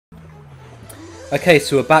Okay,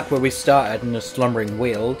 so we're back where we started in the Slumbering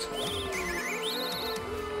Weald.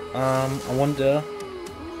 I wonder...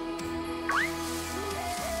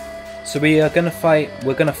 So we are gonna fight...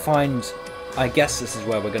 We're gonna find... I guess this is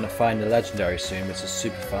where we're gonna find the Legendary soon, which is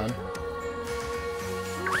super fun.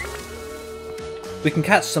 We can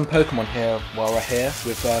catch some Pokemon here while we're here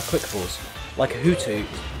with Quick Balls. Like a Hoothoot.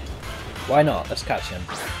 Why not? Let's catch him.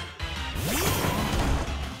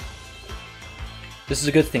 This is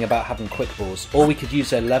a good thing about having Quick Balls. Or we could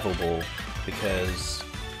use a Level Ball, because...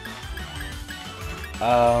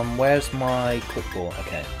 where's my Quick Ball?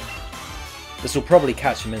 Okay. This will probably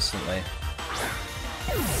catch him instantly.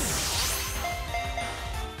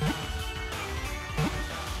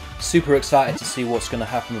 Super excited to see what's going to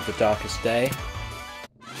happen with the Darkest Day.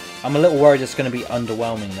 I'm a little worried it's going to be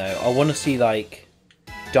underwhelming though. I want to see like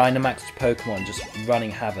Dynamax Pokemon just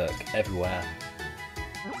running havoc everywhere.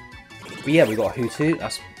 But yeah, we got a Hoothoot.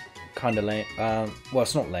 That's kind of lame. Well,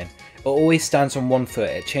 it's not lame. It always stands on one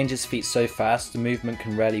foot. It changes feet so fast, the movement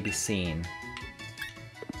can rarely be seen.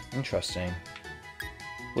 Interesting.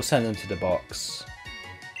 We'll send them to the box.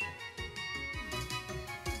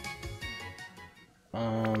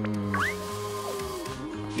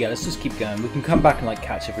 Yeah, let's just keep going. We can come back and like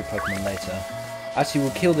catch every Pokemon later. Actually,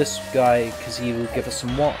 we'll kill this guy because he will give us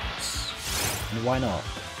some watts. And why not?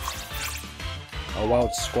 A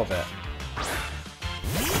wild Squavit.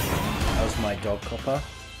 That was my dog Copper.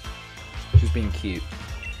 She's being cute.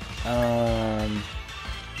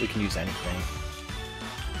 We can use anything.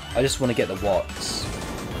 I just want to get the watts.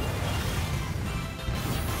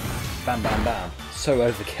 Bam, bam, bam. So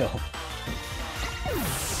overkill.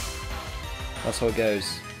 That's how it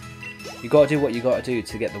goes. You gotta do what you gotta do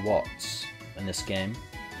to get the watts in this game.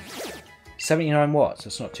 79 watts,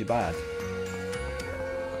 that's not too bad.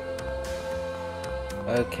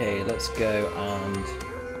 Okay, let's go and...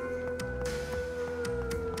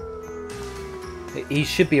 He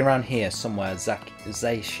should be around here somewhere,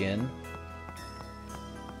 Zacian.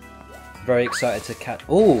 Very excited to catch...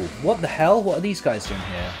 Oh, what the hell? What are these guys doing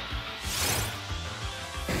here?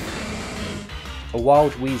 A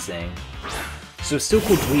wild Weezing. So it's still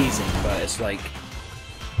called Weezing, but it's like...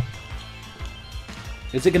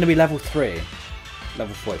 Is it going to be level 3?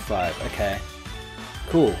 Level 45, okay.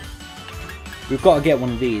 Cool. We've got to get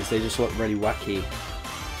one of these, they just look really wacky.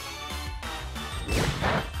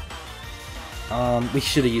 We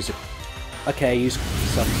should have used a... Okay, use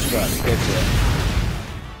self-destruct, go for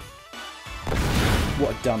it.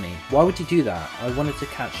 What a dummy. Why would you do that? I wanted to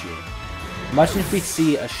catch you. Imagine if we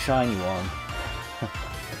see a shiny one.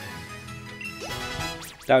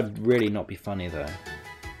 That would really not be funny though.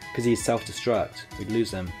 Because he's self-destruct. We'd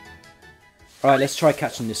lose him. Alright, let's try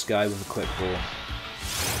catching this guy with a Quick Ball.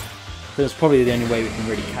 That's probably the only way we can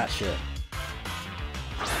really catch it.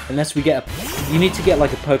 Unless we get a... You need to get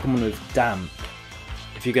like a Pokemon with Damp.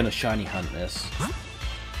 If you're going to shiny hunt this.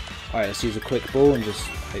 Alright, let's use a Quick Ball and just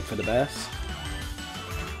hope for the best.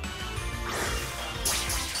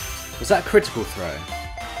 Was that a critical throw?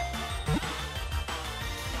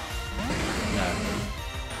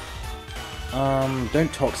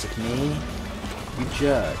 Don't toxic me, you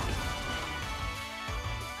jerk.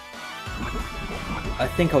 I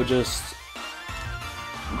think I'll just...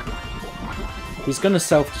 He's gonna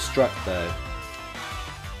self-destruct though,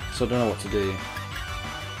 so I don't know what to do.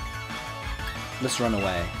 Let's run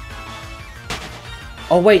away.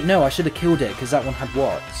 Oh wait, no, I should have killed it because that one had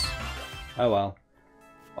watts. Oh well.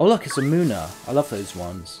 Oh look, it's a Munna. I love those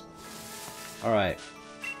ones. Alright.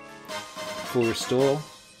 Full restore.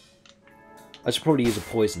 I should probably use a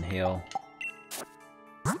poison heal.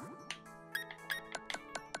 I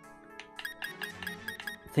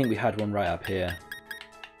think we had one right up here.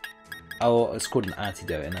 Oh, it's called an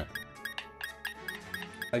antidote, isn't it?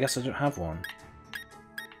 I guess I don't have one.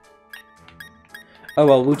 Oh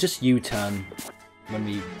well, we'll just U-turn when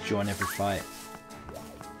we join every fight.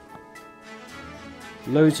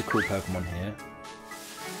 Loads of cool Pokemon here.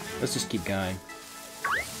 Let's just keep going.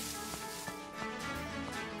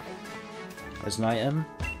 There's an item.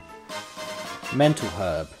 Mental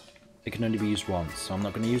Herb. It can only be used once, so I'm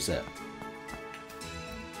not going to use it.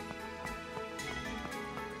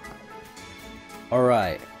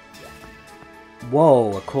 Alright.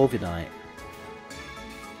 Whoa, a Corviknight.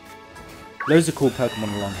 Loads of cool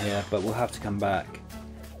Pokemon along here, but we'll have to come back.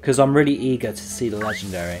 Because I'm really eager to see the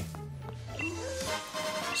Legendary.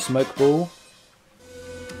 Smoke Ball.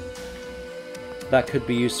 That could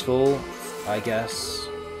be useful, I guess.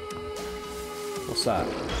 What's that?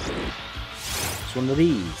 It's one of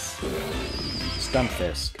these.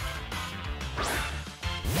 Stunfisk.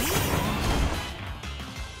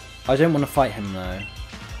 I don't want to fight him though.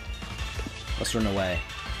 Let's run away.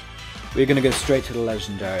 We're gonna go straight to the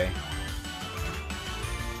legendary.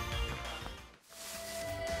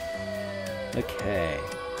 Okay.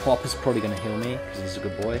 Hop is probably gonna heal me, because he's a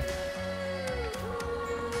good boy.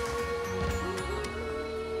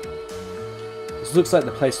 This looks like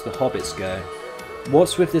the place the hobbits go.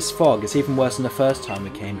 What's with this fog? It's even worse than the first time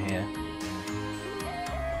we came here.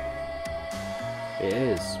 It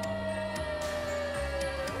is.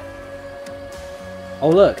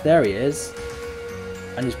 Oh look, there he is.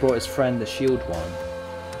 And he's brought his friend the shield one.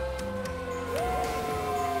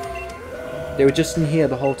 They were just in here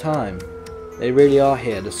the whole time. They really are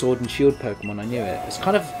here, the sword and shield Pokemon, I knew it. It's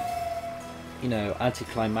kind of, you know,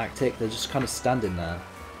 anticlimactic. They're just kind of standing there.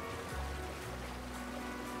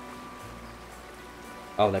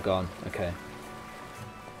 Oh, they're gone. Okay.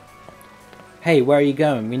 Hey, where are you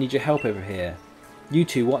going? We need your help over here. You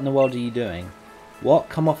two, what in the world are you doing? What?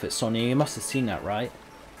 Come off it, Sonia. You must have seen that, right?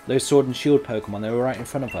 Those sword and shield Pokemon, they were right in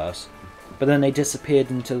front of us. But then they disappeared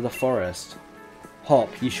into the forest. Hop,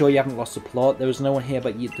 you sure you haven't lost the plot? There was no one here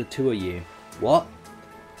but you, the two of you. What?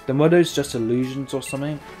 Then were those just illusions or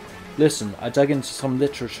something? Listen, I dug into some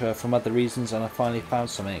literature from other reasons and I finally found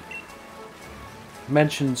something.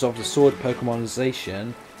 Mentions of the sword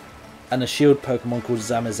Pokemonization and a shield Pokemon called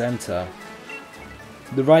Zamazenta.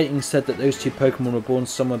 The writing said that those two Pokemon were born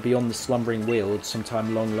somewhere beyond the Slumbering Weald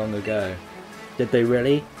sometime long, long ago. Did they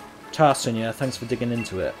really? Ta, Sonia, thanks for digging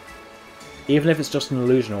into it. Even if it's just an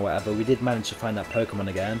illusion or whatever, we did manage to find that Pokemon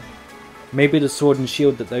again. Maybe the sword and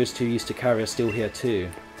shield that those two used to carry are still here too.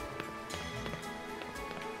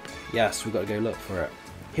 Yes, we've got to go look for it.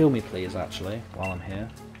 Heal me please, actually, while I'm here.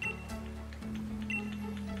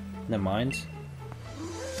 Never mind.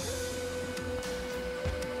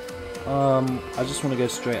 I just want to go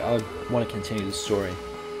straight. I want to continue the story.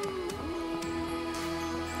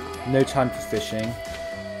 No time for fishing.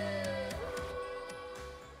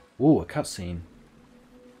 Ooh, a cutscene.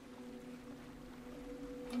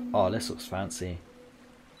 Oh, this looks fancy.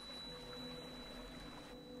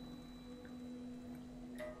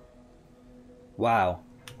 Wow.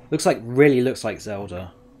 Really looks like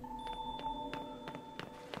Zelda.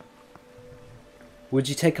 Would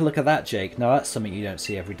you take a look at that, Jake? Now that's something you don't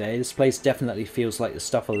see every day. This place definitely feels like the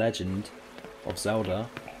stuff of legend of Zelda.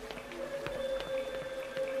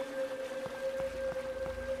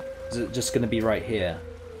 Is it just going to be right here?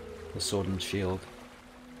 The sword and shield.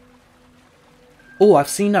 Oh, I've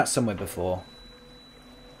seen that somewhere before.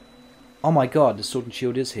 Oh my god, the sword and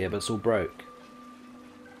shield is here, but it's all broke.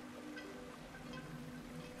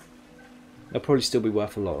 They'll probably still be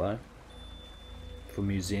worth a lot though. For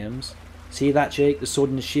museums. See that, Jake? The sword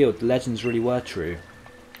and the shield. The legends really were true.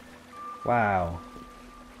 Wow.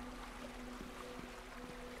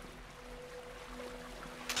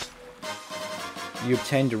 You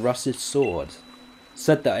obtained a rusted sword.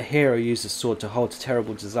 Said that a hero used the sword to halt a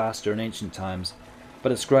terrible disaster in ancient times,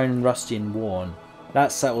 but it's grown rusty and worn.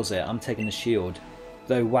 That settles it. I'm taking the shield.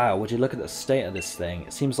 Though, wow, would you look at the state of this thing?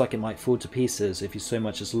 It seems like it might fall to pieces if you so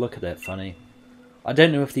much as look at it funny. I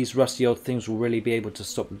don't know if these rusty old things will really be able to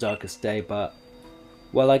stop the darkest day, but...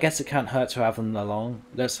 well, I guess it can't hurt to have them along.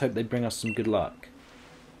 Let's hope they bring us some good luck.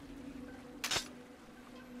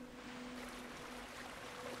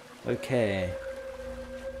 Okay.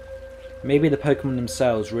 Maybe the Pokemon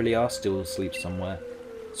themselves really are still asleep somewhere.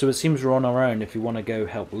 So it seems we're on our own if we want to go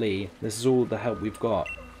help Lee. This is all the help we've got.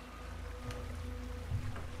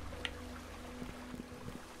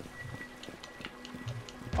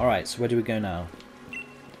 Alright, so where do we go now?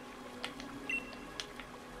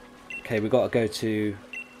 Okay, we've got to go to...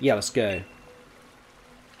 yeah, let's go.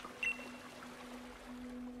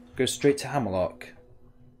 Go straight to Hammerlock.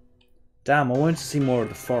 Damn, I wanted to see more of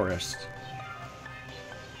the forest.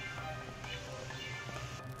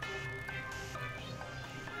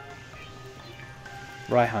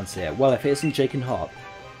 Raihan's here. Well, if it isn't Jake and Hop,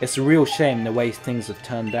 it's a real shame the way things have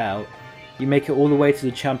turned out. You make it all the way to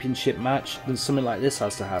the championship match, then something like this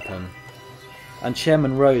has to happen. And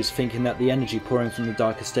Chairman Rose thinking that the energy pouring from the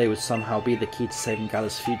darkest day would somehow be the key to saving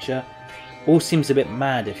Gala's future. All seems a bit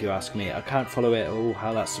mad if you ask me. I can't follow it at all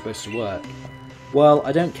how that's supposed to work. Well,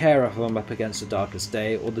 I don't care if I'm up against the darkest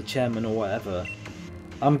day or the chairman or whatever.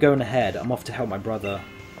 I'm going ahead. I'm off to help my brother.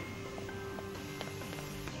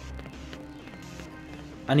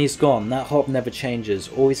 And he's gone. That Hop never changes.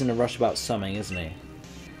 Always in a rush about something, isn't he?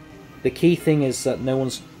 The key thing is that no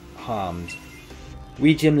one's harmed.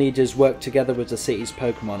 We gym leaders worked together with the city's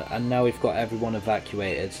Pokemon and now we've got everyone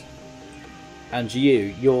evacuated. And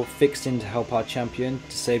you're fixed in to help our champion,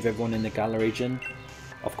 to save everyone in the Galar region?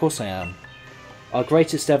 Of course I am. Our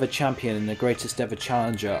greatest ever champion and the greatest ever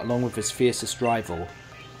challenger, along with his fiercest rival.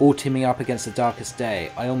 all teaming up against the Darkest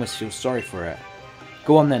Day. I almost feel sorry for it.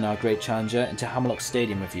 Go on then, our great challenger, into Hammerlock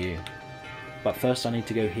Stadium with you. But first I need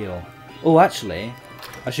to go heal. Oh, actually,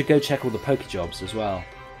 I should go check all the Pokejobs as well.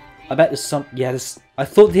 I bet there's some... yeah, there's... I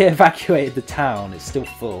thought they evacuated the town. It's still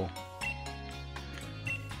full.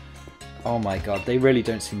 Oh my god, they really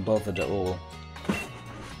don't seem bothered at all.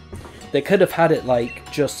 They could have had it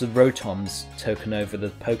like just the Rotoms token over the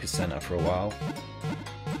Poké Center for a while.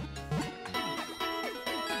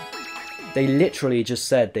 They literally just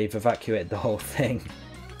said they've evacuated the whole thing.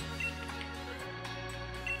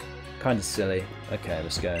 Kinda silly. Okay,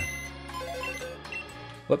 let's go.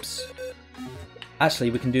 Whoops.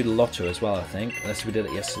 Actually, we can do the Lotto as well, I think. Unless we did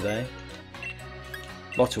it yesterday.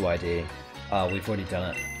 Lotto ID. Ah, we've already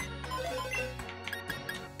done it.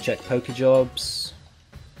 Check Pokejobs.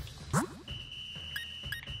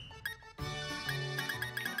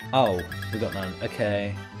 Oh, we got none.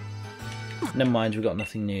 Okay. Never mind, we got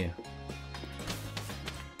nothing new.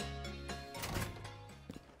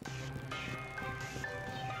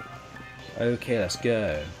 Okay, let's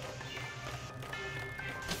go.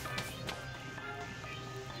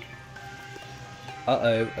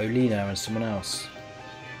 Uh-oh, Olina and someone else.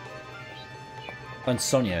 And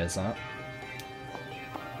Sonia, is that?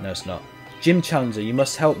 No, it's not. Gym Challenger, you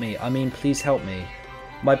must help me. I mean, please help me.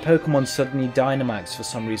 My Pokemon suddenly Dynamaxed for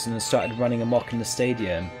some reason and started running amok in the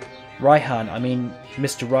stadium.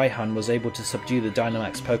 Mr. Raihan was able to subdue the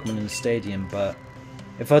Dynamax Pokemon in the stadium, but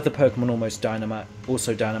if other Pokemon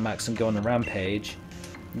also Dynamax and go on a rampage,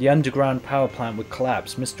 the underground power plant would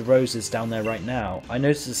collapse. Mr. Rose is down there right now. I know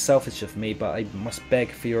this is selfish of me, but I must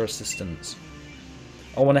beg for your assistance.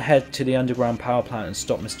 I want to head to the underground power plant and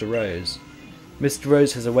stop Mr. Rose. Mr.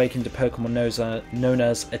 Rose has awakened a Pokemon known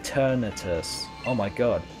as Eternatus. Oh my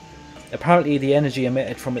god. Apparently the energy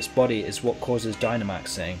emitted from its body is what causes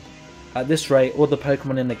Dynamaxing. At this rate, all the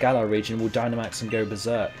Pokemon in the Galar region will Dynamax and go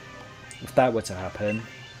berserk. If that were to happen,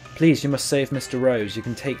 please, you must save Mr. Rose. You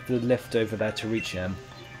can take the lift over there to reach him.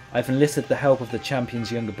 I've enlisted the help of the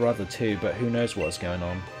champion's younger brother too, but who knows what's going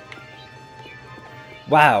on.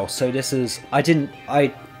 Wow, so this is...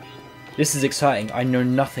 This is exciting. I know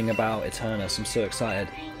nothing about Eternus. I'm so excited.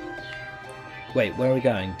 Wait, where are we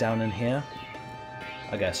going? Down in here?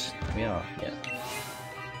 I guess we are, yeah.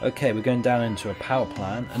 Okay, we're going down into a power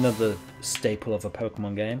plant. Another staple of a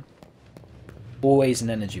Pokemon game. Always an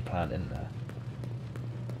energy plant in there.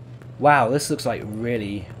 Wow, this looks like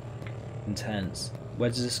really intense. Where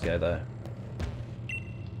does this go though?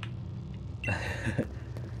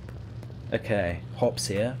 Okay, Hop's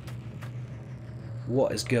here.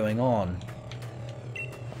 What is going on?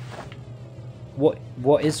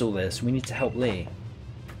 What is all this? We need to help Lee.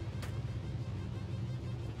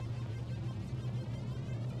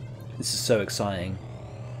 This is so exciting.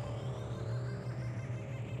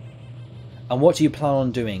 And what do you plan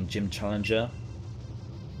on doing, Gym Challenger?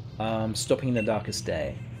 Stopping the Darkest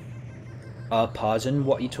Day. Pardon?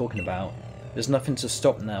 What are you talking about? There's nothing to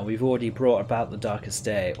stop now. We've already brought about the Darkest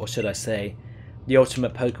Day, or should I say, the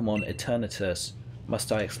ultimate Pokemon, Eternatus.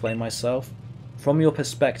 Must I explain myself? From your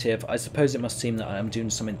perspective, I suppose it must seem that I am doing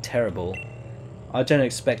something terrible. I don't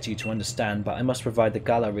expect you to understand, but I must provide the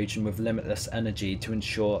Galar region with limitless energy to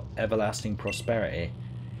ensure everlasting prosperity.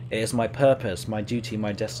 It is my purpose, my duty,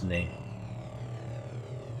 my destiny.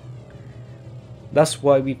 That's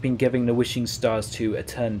why we've been giving the wishing stars to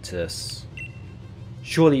Eternatus.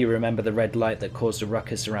 Surely you remember the red light that caused a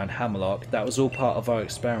ruckus around Hammerlock? That was all part of our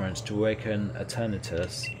experiments to awaken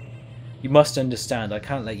Eternatus. You must understand, I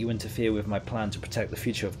can't let you interfere with my plan to protect the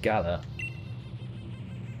future of Galar.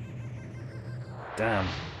 Damn.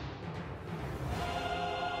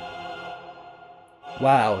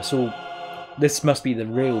 Wow, it's all... This must be the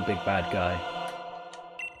real big bad guy.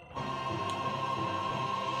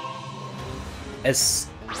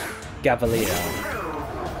 Escavalier.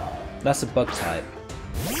 That's a bug type.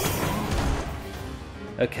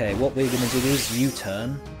 Okay, what we're going to do is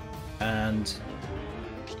U-turn and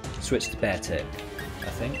switch to Beartic, I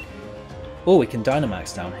think. Oh, we can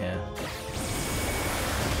Dynamax down here.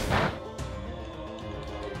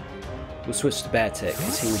 We'll switch to Beartic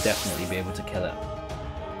because he will definitely be able to kill it.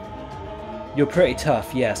 You're pretty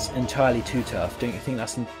tough, yes, entirely too tough. Don't you think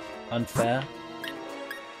that's unfair?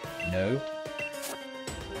 No.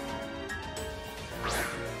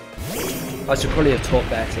 I should probably have taught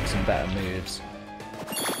Beartic some better moves.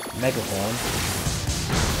 Mega Horn.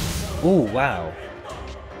 Ooh, wow.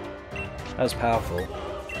 That was powerful.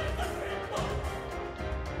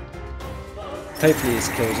 Hopefully this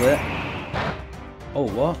kills it. Oh,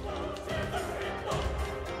 what?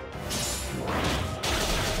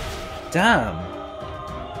 Damn!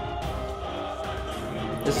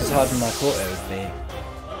 This is harder than I thought it would be.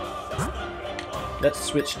 Let's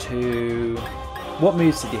switch to... What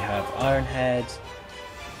moves did he have? Iron Head...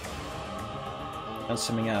 and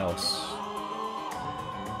something else.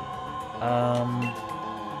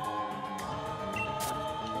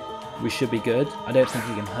 We should be good. I don't think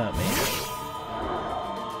he can hurt me.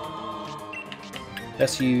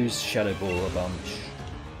 Let's use Shadow Ball a bunch.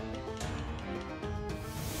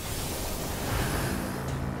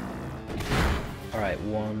 Alright,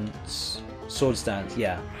 once... Swords Dance,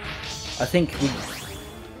 yeah. I think we...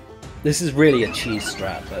 This is really a cheese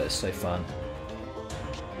strat, but it's so fun.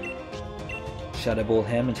 Shadow Ball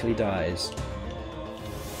him until he dies.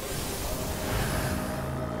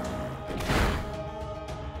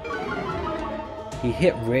 He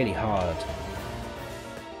hit really hard.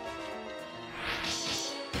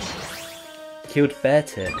 Killed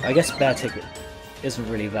Beartic. I guess Beartic isn't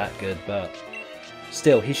really that good, but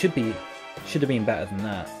still, he should have been better than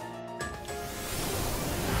that.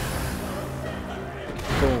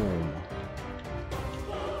 Boom.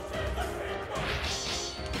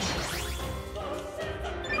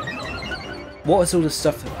 What is all this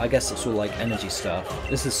stuff? I guess it's all like energy stuff.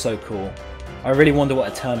 This is so cool. I really wonder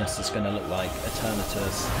what Eternus is going to look like.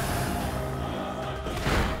 Eternatus.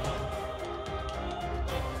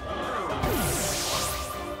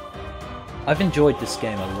 I've enjoyed this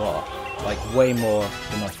game a lot. Like, way more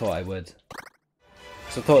than I thought I would.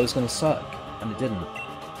 So I thought it was going to suck, and it didn't.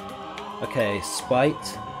 Okay, Spite.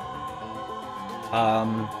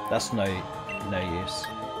 That's no use.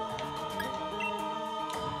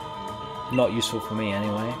 Not useful for me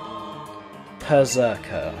anyway.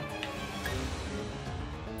 Berserker.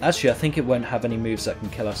 Actually, I think it won't have any moves that can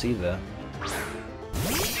kill us either.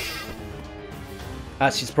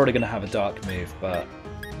 Actually, it's probably going to have a dark move, but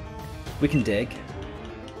we can dig.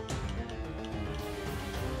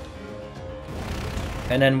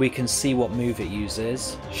 And then we can see what move it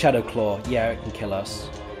uses. Shadow Claw, yeah, it can kill us.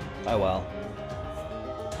 Oh well.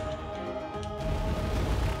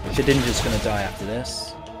 Shedinja's going to die after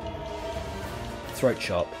this. Throat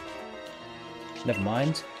Chop. Never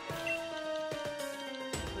mind.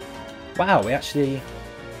 Wow, we actually...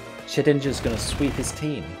 Shedinja's gonna sweep his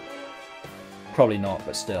team. Probably not,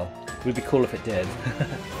 but still. It would be cool if it did.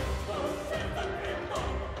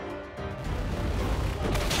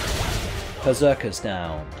 Berserker's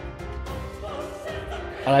down.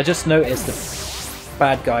 And I just noticed the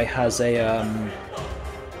bad guy has a,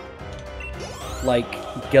 like,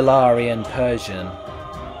 Galarian Persian.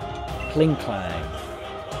 Pling Clang.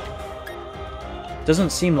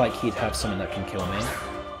 Doesn't seem like he'd have something that can kill me.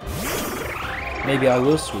 Maybe I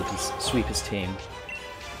will sweep his team.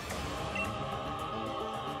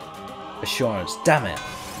 Assurance. Damn it.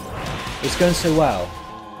 It's going so well.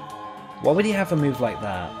 Why would he have a move like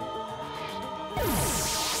that?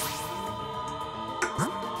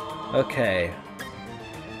 Okay.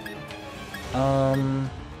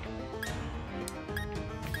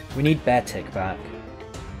 We need Beartic back.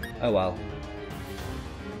 Oh well.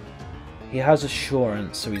 He has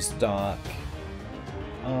Assurance, so he's dark.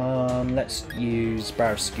 Let's use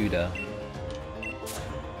Barrascuda.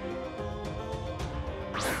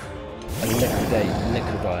 And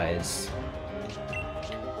Liquidize.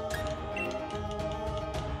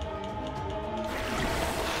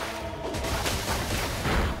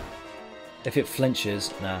 If it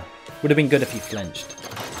flinches, nah. Would have been good if he flinched.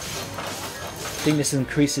 I think this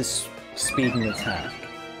increases speed and attack.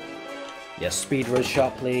 Yes, speed rose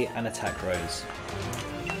sharply and attack rose.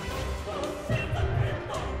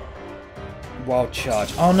 Wild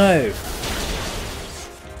Charge. Oh no!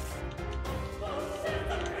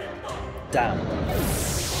 Damn.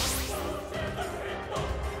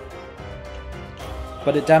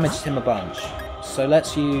 But it damaged him a bunch. So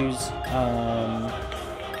let's use...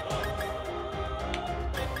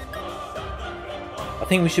 I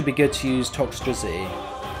think we should be good to use Toxtricity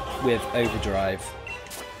with Overdrive.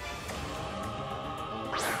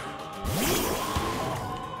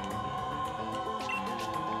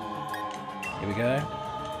 Here we go.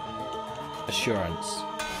 Assurance.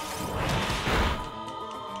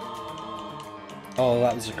 Oh,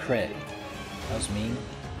 that was a crit. That was mean.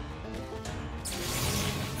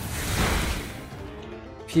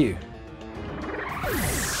 Phew.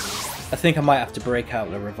 I think I might have to break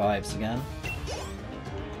out the revives again.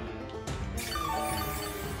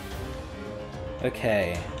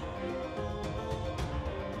 Okay.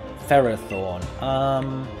 Ferrothorn.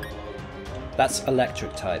 That's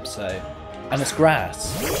electric type, so... And it's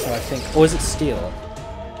grass, so I think... Or is it steel?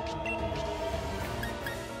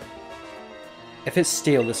 If it's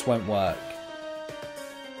steel, this won't work.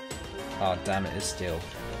 Oh, damn it, it's steel.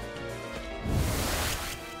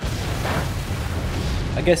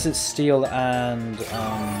 I guess it's steel and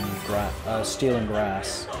steel and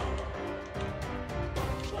grass.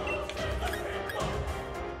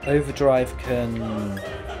 Overdrive can,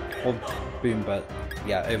 or boom, but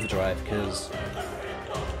yeah, overdrive because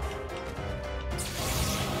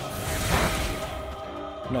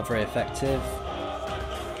not very effective.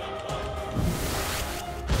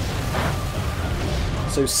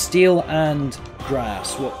 So steel and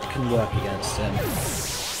grass, what can work against him?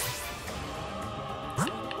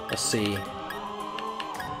 Let's see.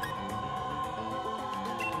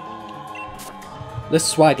 Let's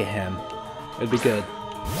swagger him. It'd be good.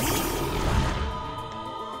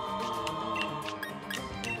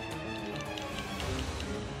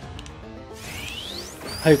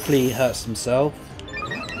 Hopefully he hurts himself.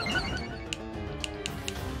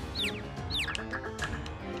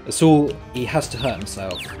 It's all, he has to hurt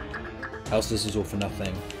himself, else this is all for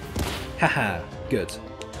nothing. Haha, good.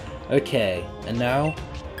 Okay, and now,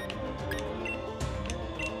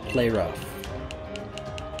 play rough.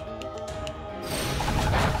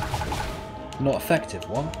 Not effective,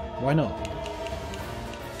 what? Why not?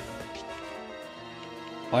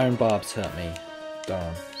 Iron barbs hurt me,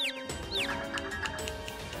 darn.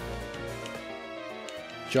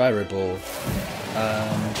 Gyro ball.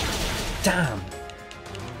 Damn!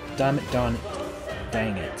 Damn it, darn it,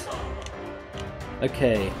 dang it.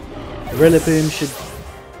 Okay, Rillaboom should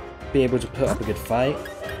be able to put up a good fight.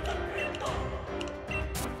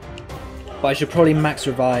 But I should probably max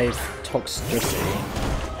revive Toxtricity.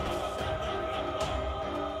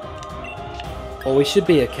 Or we should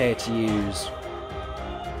be okay to use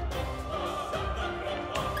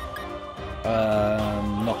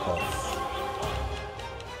knockoff.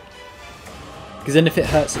 Because then if it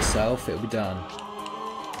hurts itself, it'll be done.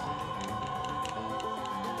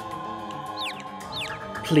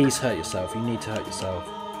 Please hurt yourself, you need to hurt yourself.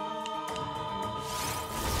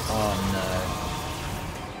 Oh no.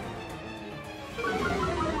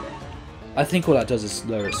 I think all that does is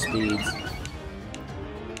lower its speeds.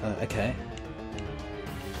 Okay.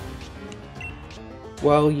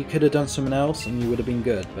 Well, you could have done something else and you would have been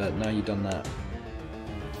good, but now you've done that.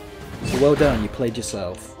 So well done, you played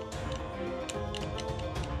yourself.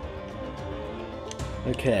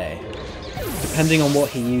 Okay. Depending on what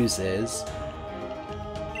he uses,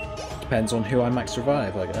 depends on who I max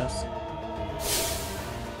revive, I guess.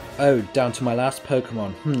 Oh, down to my last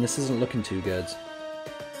Pokemon. This isn't looking too good.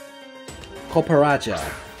 Copperajah.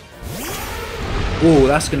 Ooh,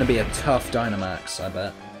 that's going to be a tough Dynamax, I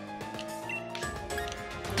bet.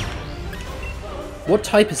 What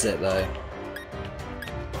type is it, though?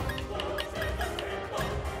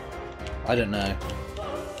 I don't know.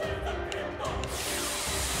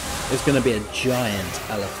 It's going to be a giant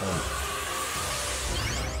elephant.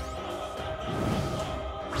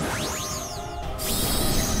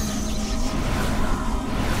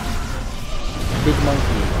 Big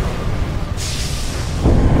monkey.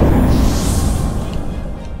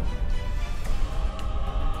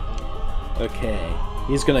 Okay,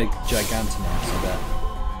 he's gonna Gigantamax, I bet.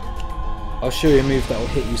 I'll show you a move that will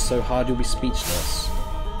hit you so hard you'll be speechless.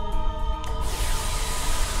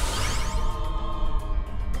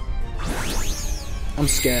 I'm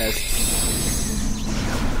scared.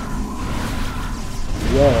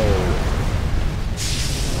 Whoa.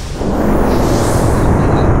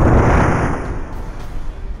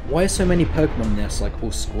 Why are so many Pokemon in this, like,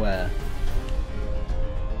 all square?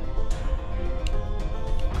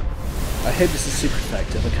 I hope this is super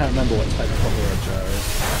effective. I can't remember what type of Copperajah is.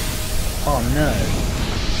 Oh no.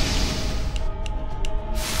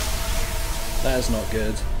 That is not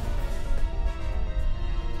good.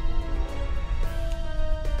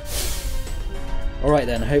 Alright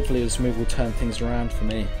then, hopefully this move will turn things around for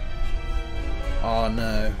me. Oh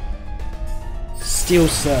no. Steel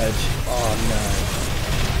Surge. Oh no.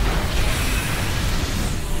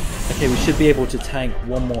 Okay, we should be able to tank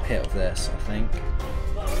one more hit of this, I think.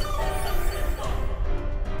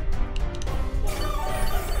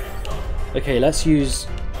 Okay, let's use...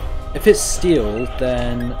 If it's steel,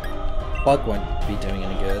 then Bug won't be doing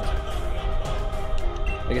any good.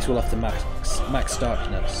 I guess we'll have to max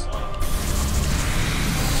Darkness.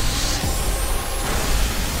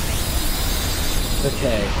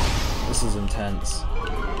 Okay, this is intense.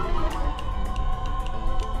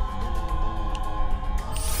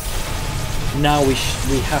 Now we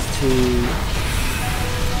have to...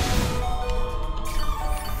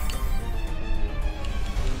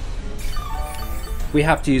 We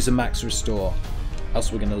have to use a max restore,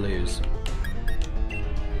 else we're going to lose.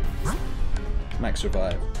 Max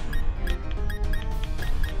revive.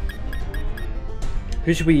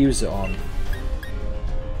 Who should we use it on?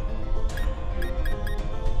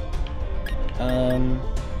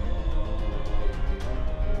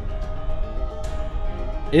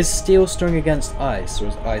 Is steel strong against ice, or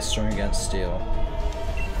is ice strong against steel?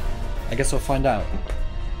 I guess I'll find out.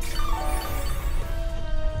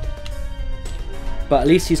 But at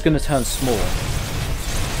least he's going to turn small.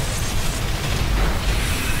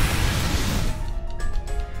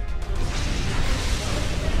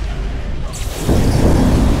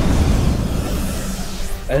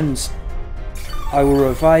 And I will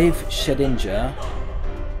revive Shedinja,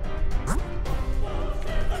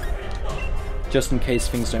 just in case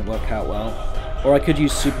things don't work out well. Or I could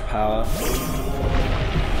use superpower.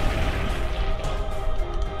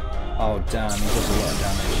 Oh damn, he does a lot of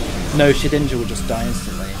damage. No, Shedinja will just die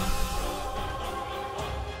instantly.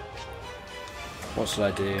 What should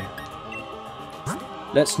I do?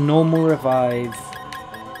 Let's normal revive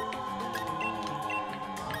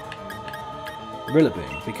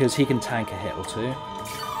Rillaboom, because he can tank a hit or two.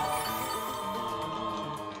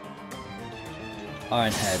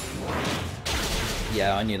 Iron Head.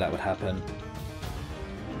 Yeah, I knew that would happen.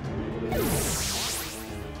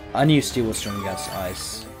 I knew Steel was strong against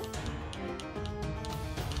Ice.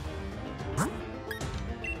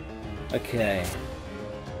 Okay.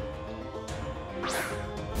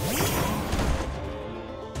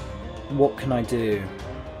 What can I do?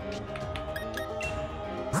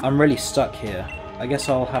 I'm really stuck here. I guess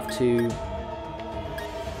I'll have to...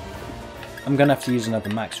 I'm gonna have to use another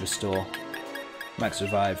Max Restore. Max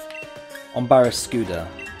Revive. On Barraskewda.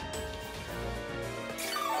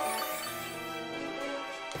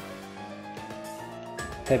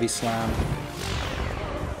 Heavy Slam.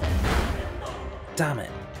 Damn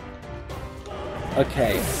it.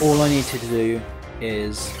 Okay, all I need to do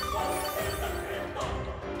is...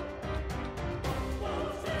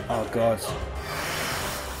 Oh god.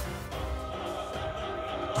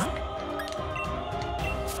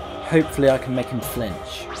 Hopefully I can make him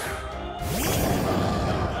flinch.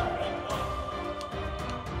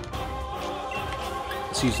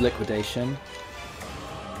 Let's use Liquidation.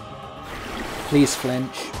 Please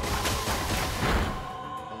flinch.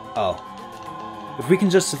 Oh. If we can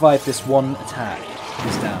just survive this one attack,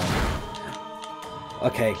 he's down.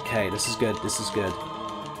 Okay, okay, this is good, this is good.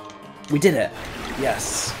 We did it!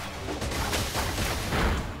 Yes!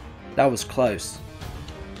 That was close.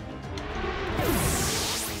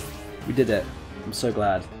 We did it. I'm so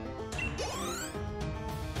glad.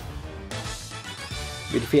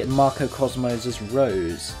 We defeated Marco Cosmos'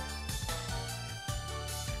 Rose.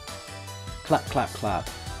 Clap, clap, clap.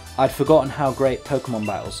 I'd forgotten how great Pokemon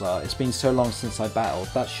battles are. It's been so long since I battled.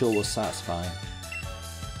 That sure was satisfying.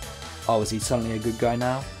 Oh, is he suddenly a good guy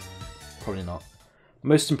now? Probably not.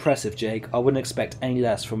 Most impressive, Jake. I wouldn't expect any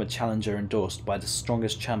less from a challenger endorsed by the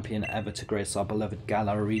strongest champion ever to grace our beloved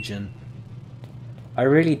Galar region. I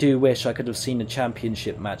really do wish I could have seen a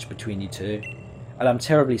championship match between you two. And I'm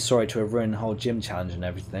terribly sorry to have ruined the whole gym challenge and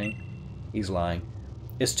everything. He's lying.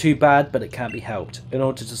 It's too bad, but it can't be helped. In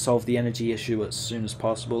order to solve the energy issue as soon as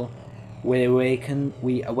possible, we awakened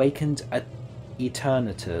at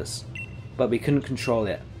Eternatus, but we couldn't control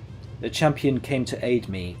it. The champion came to aid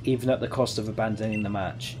me, even at the cost of abandoning the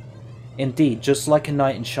match. Indeed, just like a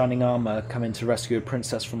knight in shining armour coming to rescue a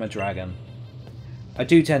princess from a dragon. I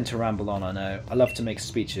do tend to ramble on, I know. I love to make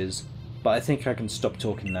speeches, but I think I can stop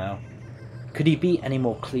talking now. Could he be any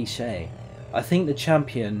more cliché? I think the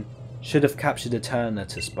champion should have captured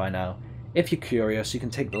Eternatus by now. If you're curious, you can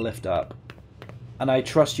take the lift up. And I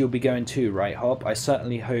trust you'll be going too, right, Hop? I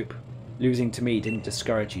certainly hope losing to me didn't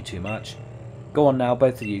discourage you too much. Go on now,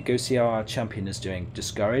 both of you. Go see how our champion is doing.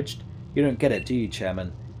 Discouraged? You don't get it, do you,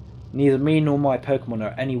 Chairman? Neither me nor my Pokemon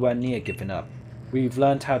are anywhere near giving up. We've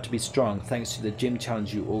learned how to be strong thanks to the gym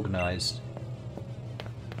challenge you organised.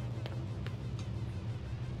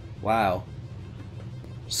 Wow.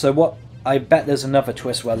 So what? I bet there's another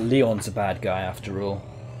twist where Leon's a bad guy after all.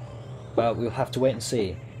 But we'll have to wait and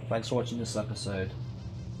see. Thanks for watching this episode.